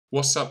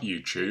What's up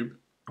YouTube,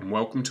 and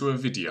welcome to a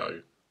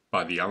video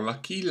by the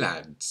Unlucky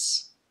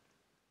Lads.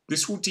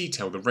 This will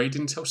detail the raid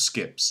intel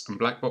skips and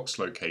black box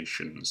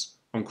locations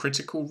on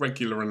critical,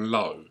 regular and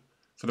low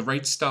for the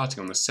raid starting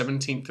on the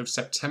 17th of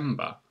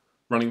September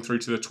running through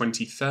to the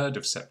 23rd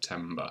of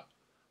September,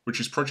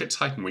 which is Project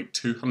Titan Week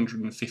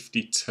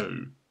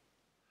 252.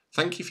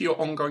 Thank you for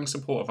your ongoing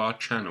support of our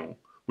channel.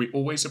 We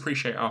always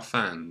appreciate our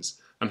fans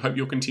and hope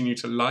you'll continue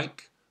to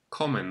like,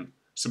 comment,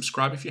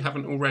 subscribe if you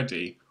haven't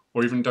already,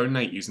 or even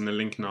donate using the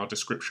link in our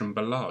description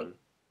below.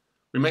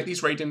 We make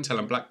these raid intel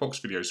and black box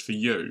videos for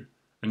you,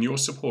 and your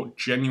support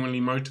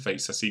genuinely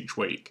motivates us each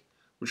week,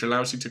 which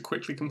allows you to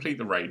quickly complete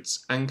the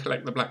raids and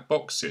collect the black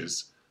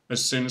boxes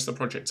as soon as the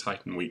Project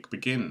Titan week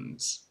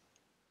begins.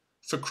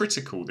 For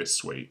critical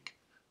this week,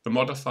 the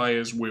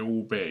modifiers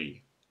will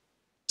be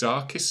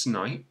Darkest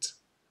Night,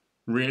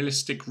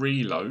 Realistic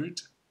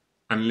Reload,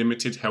 and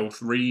Limited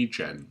Health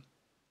Regen.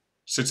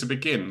 So to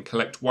begin,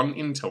 collect one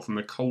intel from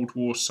the Cold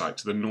War site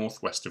to the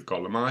northwest of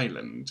Golem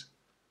Island.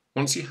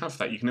 Once you have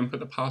that, you can input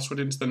the password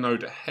into the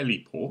node at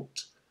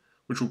Heliport,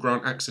 which will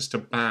grant access to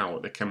Baal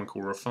at the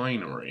chemical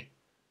refinery.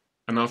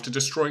 And after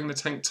destroying the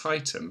tank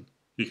Titan,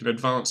 you can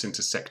advance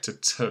into Sector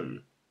 2.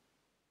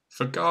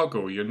 For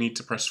Gargoyle, you'll need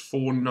to press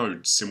 4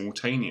 nodes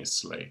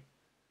simultaneously.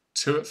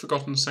 2 at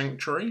Forgotten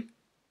Sanctuary,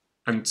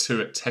 and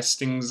 2 at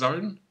Testing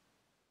Zone.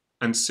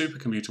 And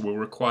Supercomputer will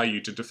require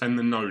you to defend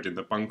the node in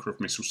the bunker of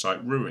Missile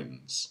Site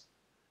Ruins.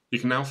 You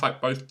can now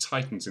fight both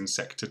Titans in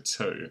Sector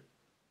 2,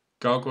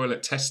 Gargoyle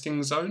at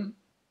Testing Zone,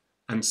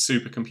 and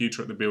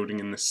Supercomputer at the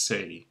building in the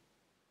sea,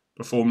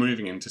 before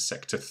moving into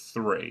Sector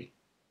 3.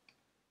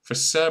 For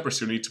Cerberus,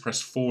 you'll need to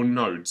press 4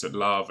 nodes at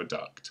Lava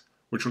Duct,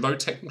 which although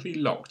technically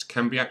locked,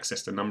 can be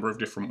accessed a number of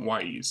different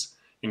ways,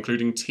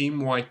 including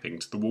team wiping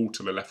to the wall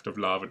to the left of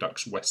Lava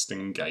Duct's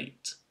western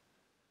gate.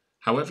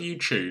 However you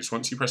choose,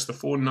 once you press the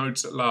 4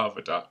 nodes at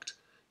Lava Duct,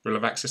 you'll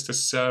have access to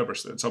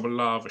Cerberus at the top of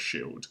Lava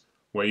Shield,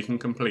 where you can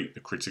complete the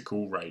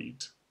critical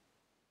raid.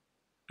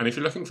 And if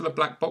you're looking for the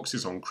black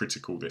boxes on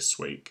critical this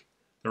week,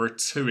 there are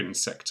 2 in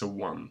Sector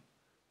 1.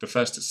 The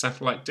first at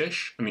Satellite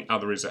Dish, and the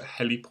other is at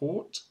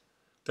Heliport.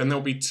 Then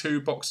there'll be 2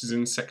 boxes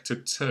in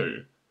Sector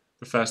 2,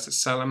 the first at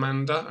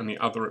Salamander and the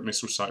other at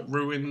Missile Site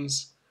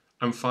Ruins.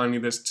 And finally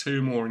there's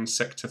 2 more in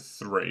Sector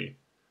 3.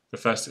 The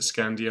first at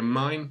Scandium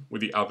Mine,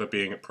 with the other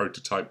being at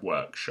Prototype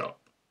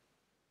Workshop.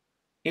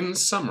 In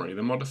summary,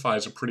 the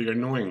modifiers are pretty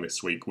annoying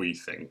this week, we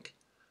think,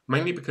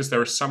 mainly because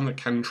there are some that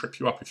can trip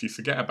you up if you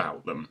forget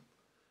about them.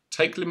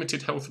 Take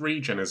Limited Health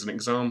Regen as an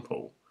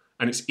example,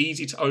 and it's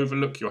easy to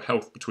overlook your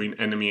health between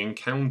enemy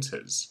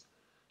encounters.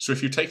 So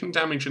if you've taken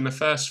damage in the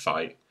first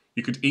fight,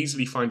 you could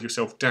easily find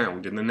yourself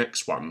downed in the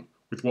next one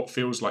with what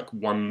feels like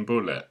 1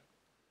 bullet.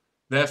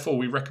 Therefore,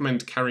 we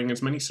recommend carrying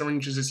as many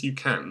syringes as you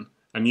can,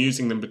 and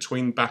using them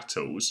between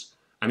battles,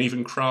 and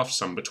even craft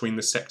some between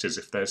the sectors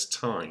if there's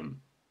time.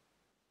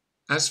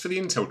 As for the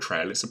intel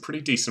trail, it's a pretty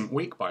decent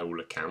week by all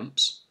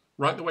accounts,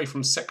 right the way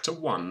from Sector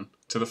 1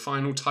 to the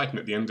final Titan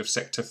at the end of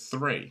Sector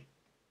 3.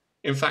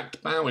 In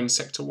fact, Baal in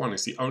Sector 1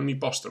 is the only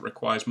boss that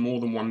requires more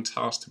than 1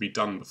 task to be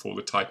done before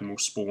the Titan will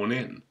spawn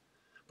in,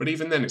 but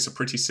even then it's a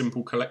pretty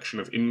simple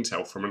collection of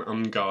intel from an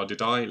unguarded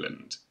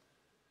island.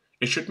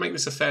 It should make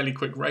this a fairly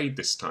quick raid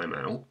this time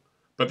out,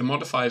 but the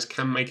modifiers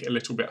can make it a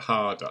little bit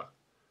harder.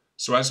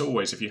 So as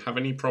always, if you have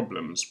any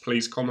problems,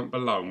 please comment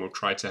below and we'll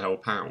try to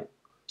help out,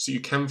 so you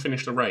can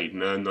finish the raid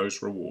and earn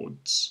those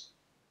rewards.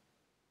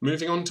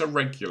 Moving on to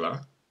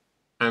regular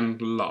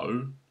and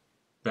low,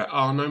 there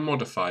are no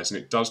modifiers and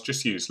it does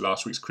just use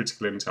last week's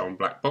critical intel and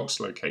black box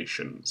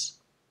locations.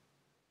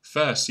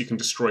 First, you can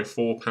destroy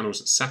 4 panels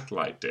at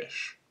Satellite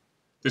Dish.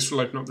 This will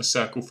open up the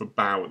circle for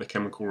Baal at the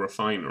chemical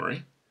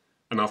refinery,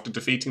 and after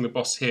defeating the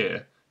boss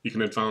here, you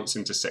can advance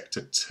into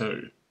Sector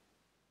 2.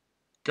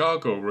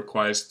 Gargoyle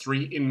requires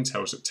 3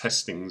 intels at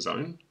Testing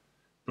Zone,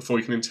 before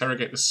you can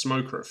interrogate the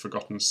smoker at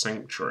Forgotten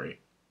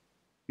Sanctuary.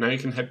 Now you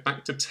can head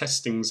back to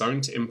Testing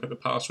Zone to input the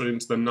password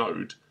into the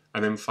node,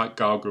 and then fight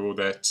Gargoyle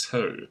there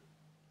too.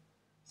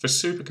 For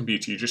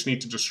Supercomputer, you just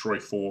need to destroy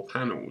 4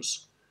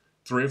 panels,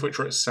 3 of which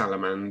are at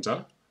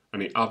Salamander,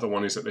 and the other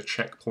one is at the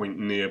checkpoint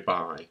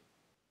nearby.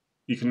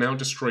 You can now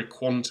destroy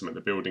Quantum at the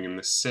building in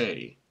the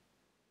sea.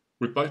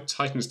 With both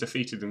Titans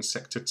defeated in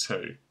Sector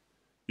 2,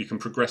 you can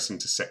progress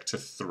into Sector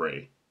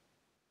 3.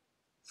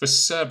 For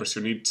Cerberus,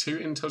 you'll need 2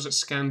 intels at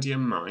Scandium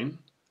Mine,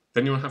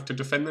 then you'll have to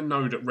defend the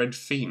node at Red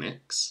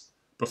Phoenix,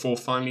 before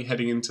finally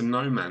heading into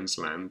No Man's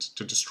Land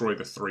to destroy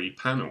the 3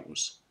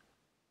 panels.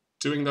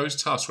 Doing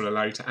those tasks will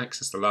allow you to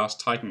access the last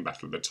Titan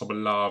battle at the top of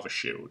Lava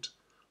Shield,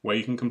 where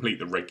you can complete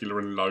the regular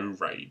and low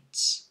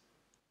raids.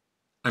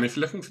 And if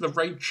you're looking for the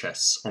raid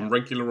chests on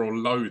regular or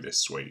low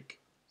this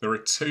week, there are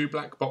 2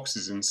 black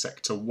boxes in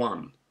Sector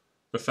 1,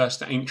 the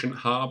first at Ancient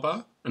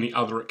Harbour and the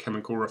other at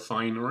Chemical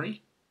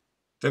Refinery.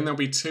 Then there'll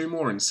be 2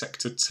 more in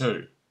Sector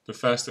 2, the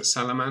first at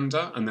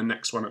Salamander and the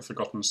next one at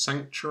Forgotten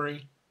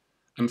Sanctuary.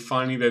 And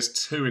finally there's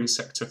 2 in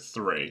Sector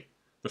 3,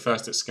 the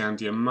first at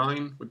Scandium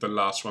Mine with the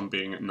last one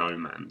being at No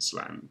Man's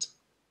Land.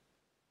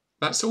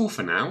 That's all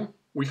for now.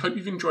 We hope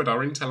you've enjoyed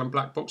our Intel and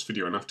Black Box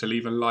video enough to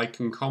leave a like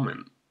and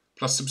comment.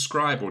 Plus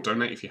subscribe or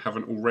donate if you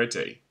haven't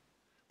already.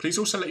 Please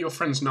also let your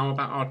friends know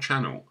about our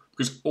channel,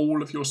 because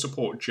all of your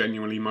support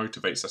genuinely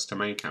motivates us to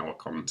make our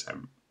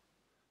content.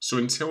 So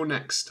until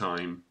next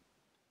time,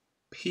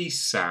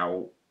 peace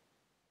out,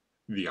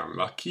 the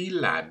unlucky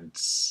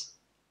lads.